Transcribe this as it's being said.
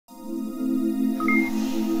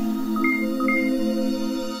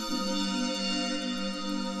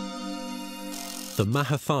the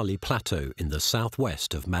Mahafali Plateau in the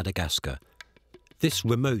southwest of Madagascar. This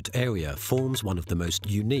remote area forms one of the most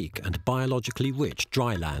unique and biologically rich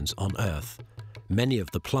drylands on Earth. Many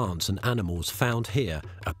of the plants and animals found here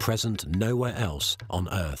are present nowhere else on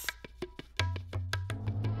Earth.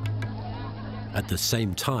 At the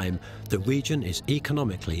same time, the region is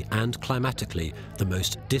economically and climatically the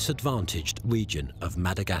most disadvantaged region of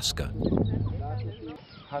Madagascar.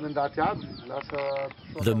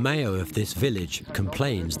 The mayor of this village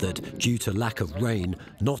complains that due to lack of rain,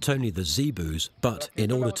 not only the zebus, but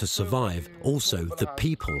in order to survive, also the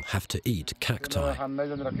people have to eat cacti.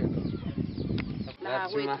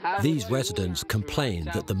 These residents complain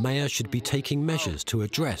that the mayor should be taking measures to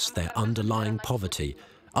address their underlying poverty,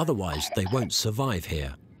 otherwise they won't survive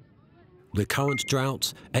here. Recurrent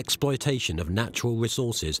droughts, exploitation of natural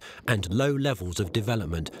resources, and low levels of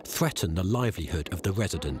development threaten the livelihood of the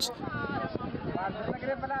residents.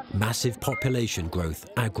 Massive population growth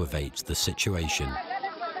aggravates the situation.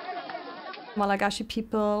 Malagasy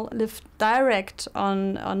people live direct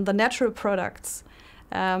on the natural products,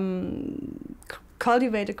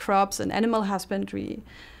 cultivated crops and animal husbandry.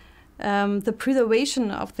 The preservation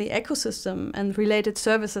of the ecosystem and related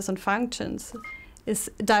services and functions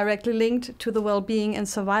is directly linked to the well-being and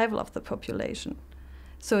survival of the population.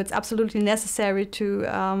 So it's absolutely necessary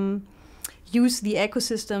to use the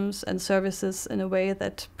ecosystems and services in a way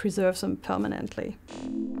that preserves them permanently.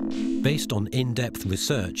 Based on in-depth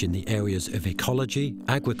research in the areas of ecology,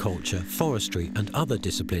 agriculture, forestry and other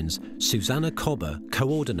disciplines, Susanna Cobber,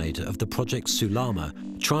 coordinator of the project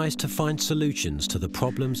SuLaMa, tries to find solutions to the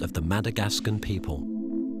problems of the Madagascan people.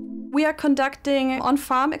 We are conducting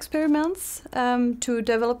on-farm experiments to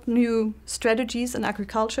develop new strategies in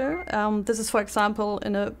agriculture. This is, for example,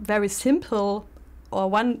 in a very simple, or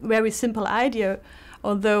one very simple idea,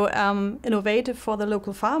 although innovative for the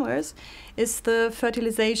local farmers, is the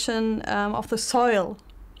fertilization of the soil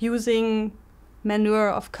using manure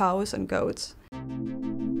of cows and goats.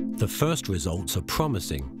 The first results are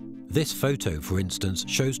promising. This photo, for instance,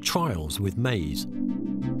 shows trials with maize.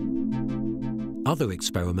 Other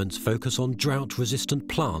experiments focus on drought-resistant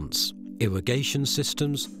plants, irrigation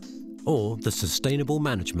systems, or the sustainable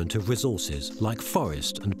management of resources like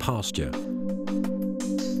forest and pasture.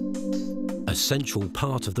 A central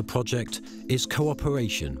part of the project is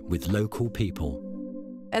cooperation with local people.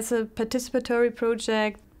 As a participatory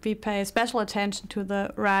project, we pay special attention to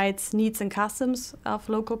the rights, needs and customs of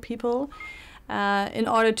local people in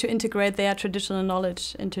order to integrate their traditional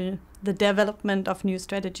knowledge into the development of new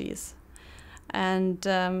strategies. And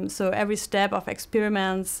so every step of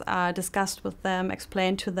experiments are discussed with them,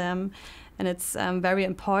 explained to them, and it's very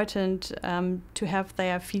important to have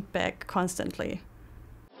their feedback constantly.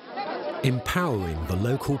 Empowering the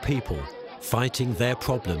local people, fighting their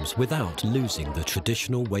problems without losing the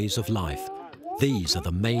traditional ways of life. These are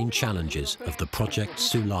the main challenges of the project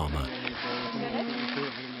SuLaMa.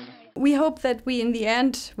 We hope that we, in the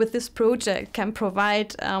end, with this project, can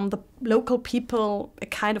provide the local people a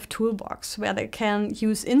kind of toolbox where they can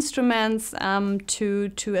use instruments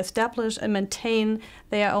to establish and maintain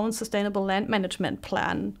their own sustainable land management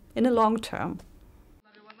plan in the long term.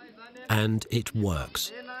 And it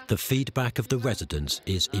works. The feedback of the residents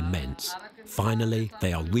is immense. Finally,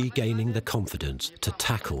 they are regaining the confidence to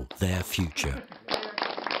tackle their future.